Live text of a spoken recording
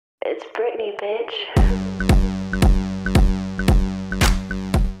It's Britney, bitch.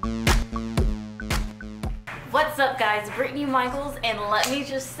 What's up, guys? Brittany Michaels, and let me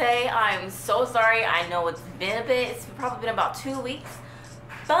just say I'm so sorry. I know it's been a bit. It's probably been about 2 weeks,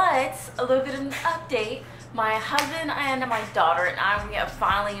 but a little bit of an update. My husband and my daughter and I, we have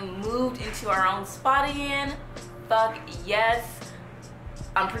finally moved into our own spot again. Fuck yes.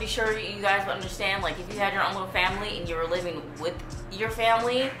 I'm pretty sure you guys would understand, like, if you had your own little family and you were living with your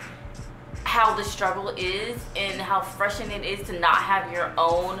family, how the struggle is and how frustrating it is to not have your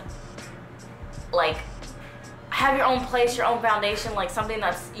own, like, have your own place, your own foundation, like something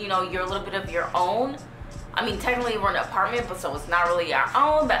that's, you know, you're a little bit of your own. I mean, technically we're in an apartment, but so it's not really our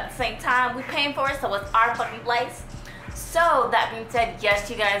own, but at the same time we're paying for it, so it's our fucking place. So that being said, yes,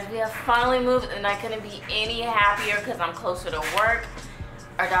 you guys, we have finally moved, and I couldn't be any happier because I'm closer to work.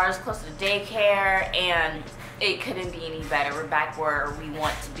 Our daughter's closer to daycare, and it couldn't be any better. We're back where we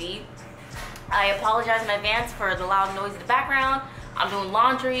want to be. I apologize in advance for the loud noise in the background. I'm doing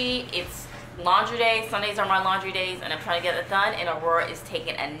laundry. It's laundry day. Sundays are my laundry days, and I'm trying to get it done. And Aurora is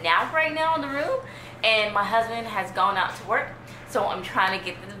taking a nap right now in the room, and my husband has gone out to work. So I'm trying to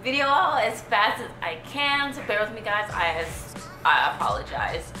get this video out as fast as I can. So bear with me, guys. I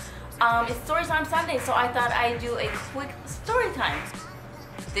apologize. It's Storytime Sunday, so I thought I'd do a quick story time.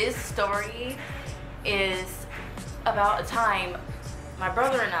 This story is about a time my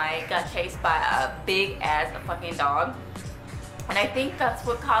brother and I got chased by a big ass fucking dog. And I think that's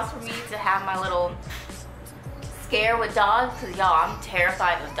what caused for me to have my little scare with dogs, because y'all, I'm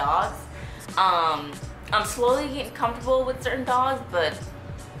terrified of dogs. I'm slowly getting comfortable with certain dogs, but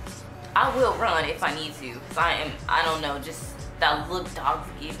I will run if I need to, because I don't know, just that look dogs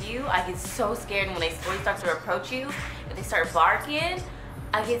give you. I get so scared when they slowly start to approach you. If they start barking,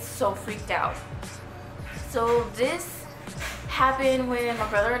 I get so freaked out. So this happened when my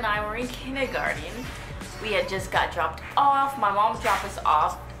brother and I were in kindergarten. We had just got dropped off. My mom dropped us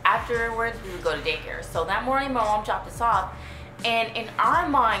off. Afterwards, we would go to daycare. So that morning, my mom dropped us off. And in our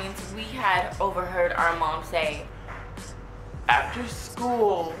minds, we had overheard our mom say, after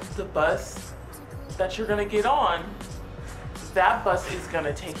school, the bus that you're gonna get on, that bus is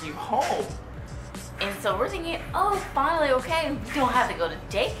gonna take you home. And so we're thinking, oh, finally, okay, we don't have to go to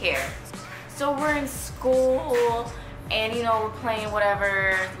daycare. So we're in school, and you know, we're playing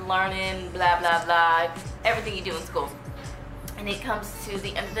whatever, learning, blah, blah, blah, everything you do in school. And it comes to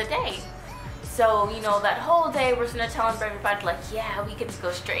the end of the day. So, you know, that whole day we're sitting there telling everybody, like, yeah, we get to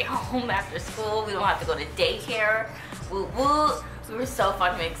go straight home after school. We don't have to go to daycare. Woo woo. We were so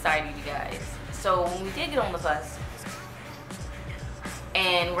fucking excited, you guys. So when we did get on the bus,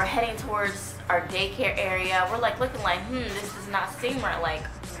 and we're heading towards our daycare area, we're like looking like, this does not seem right. Like,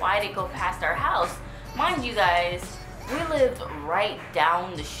 why did it go past our house? Mind you guys, we lived right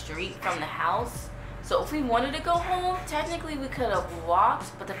down the street from the house. So if we wanted to go home, technically we could have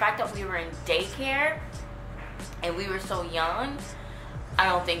walked, but the fact that we were in daycare and we were so young, I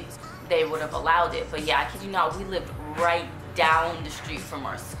don't think they would have allowed it. But yeah, I kid you not, we lived right down the street from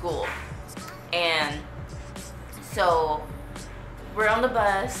our school. And so we're on the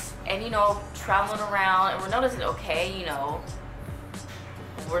bus and, you know, traveling around, and we're noticing, okay, you know,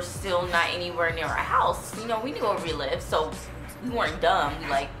 we're still not anywhere near our house. You know, we knew where we lived, so we weren't dumb.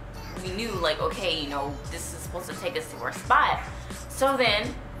 We knew, like, okay, you know, this is supposed to take us to our spot. So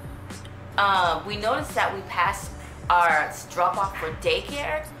then we noticed that we passed our drop off for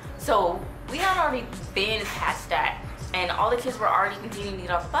daycare. So we had already been past that, and all the kids were already continuing to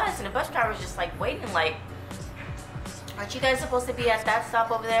get off the bus, and the bus driver was just like waiting, like, aren't you guys supposed to be at that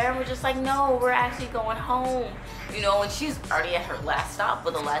stop over there? And we're just like, no, we're actually going home. You know, and she's already at her last stop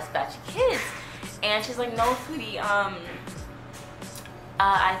with the last batch of kids. And she's like, no, sweetie,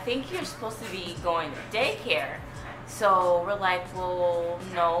 I think you're supposed to be going to daycare. So we're like, well,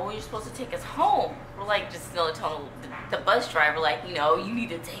 no, you're supposed to take us home. We're like, just still telling the bus driver, like, you know, you need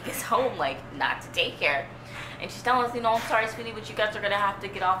to take us home, like, not to daycare. And she's telling us, you know, I'm sorry, sweetie, but you guys are gonna have to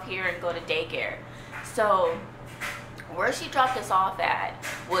get off here and go to daycare. So where she dropped us off at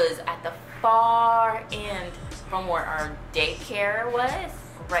was at the far end from where our daycare was,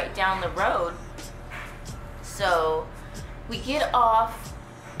 right down the road. So we get off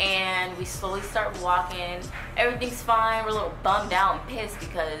and we slowly start walking. Everything's fine. We're a little bummed out and pissed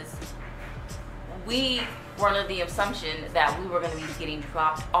because we were under the assumption that we were going to be getting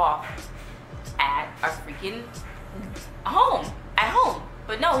dropped off at our freaking home, at home.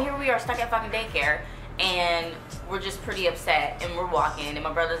 But no, here we are stuck at fucking daycare, and we're just pretty upset, and we're walking, and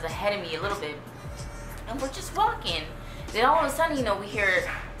my brother's ahead of me a little bit, and we're just walking. Then all of a sudden, you know, we hear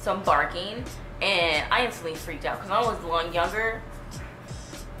some barking, and I instantly freaked out because when I was long younger,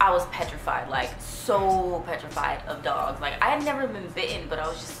 I was petrified, like so petrified of dogs. Like I had never been bitten, but I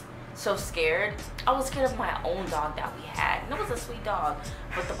was just so scared. I was scared of my own dog that we had, and it was a sweet dog,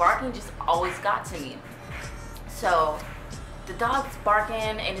 but the barking just always got to me. So the dog's barking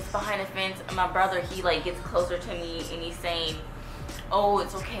and it's behind a fence, and my brother, he like gets closer to me and he's saying, oh,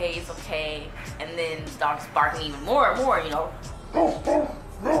 it's okay, it's okay. And then the dog's barking even more and more, you know.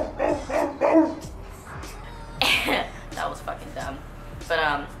 That was fucking dumb. But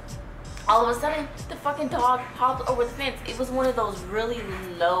all of a sudden the fucking dog hopped over the fence. It was one of those really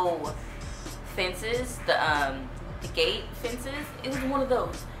low fences, the gate fences. It was one of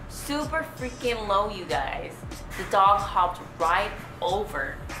those super freaking low, you guys. The dog hopped right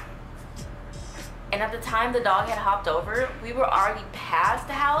over. And at the time the dog had hopped over, we were already past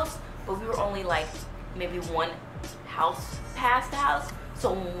the house, but we were only like maybe one house past the house.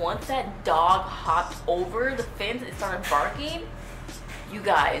 So once that dog hopped over the fence and started barking, you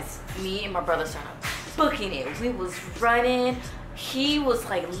guys, me and my brother started booking it. We was running. He was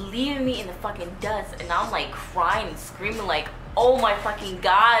like leaving me in the fucking dust, and I'm like crying and screaming like, oh my fucking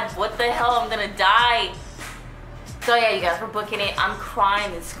God, what the hell, I'm gonna die. So yeah, you guys, we're booking it. I'm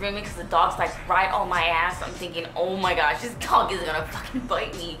crying and screaming because the dog's like right on my ass. I'm thinking, oh my gosh, this dog is gonna fucking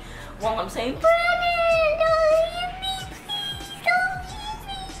bite me, while I'm saying, Brandon, don't leave me, please, don't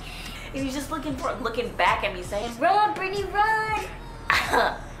leave me. And he's just looking back at me saying, run, Brittany, run.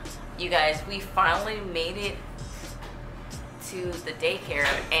 You guys, we finally made it to the daycare,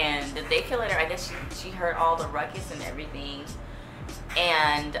 and the daycare later, I guess she heard all the ruckus and everything,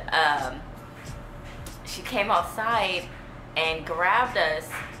 and she came outside and grabbed us,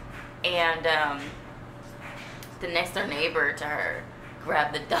 and the next door neighbor to her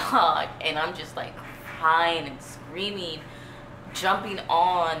grabbed the dog, and I'm just like crying and screaming, jumping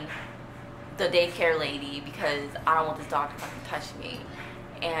on the daycare lady because I don't want this dog to fucking touch me.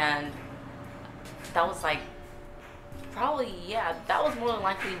 And that was like probably, yeah, that was more than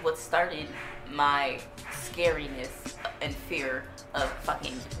likely what started my scariness and fear of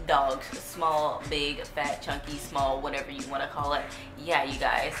fucking dogs. Small, big, fat, chunky, small, whatever you want to call it. Yeah, you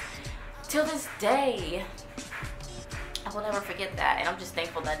guys, till this day I will never forget that. And I'm just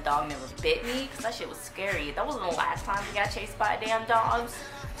thankful that dog never bit me, because that shit was scary. That wasn't the last time we got chased by a damn dog,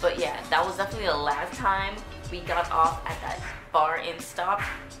 but yeah, that was definitely the last time we got off at that bar and stop.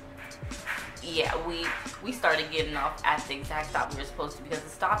 Yeah, we started getting off at the exact stop we were supposed to, because the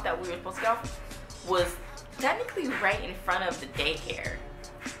stop that we were supposed to get off was technically right in front of the daycare.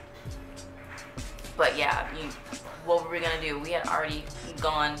 But yeah, what were we gonna do? We had already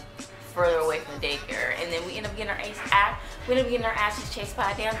gone further away from the daycare, and then we ended up getting our asses chased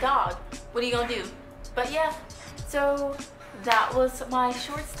by a damn dog. What are you gonna do? But yeah, so that was my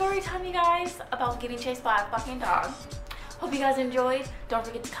short story time, you guys, about getting chased by a fucking dog. Hope you guys enjoyed. Don't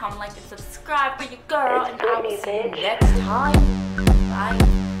forget to comment, like, and subscribe for your girl, and I will see you next time.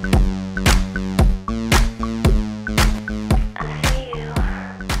 Bye.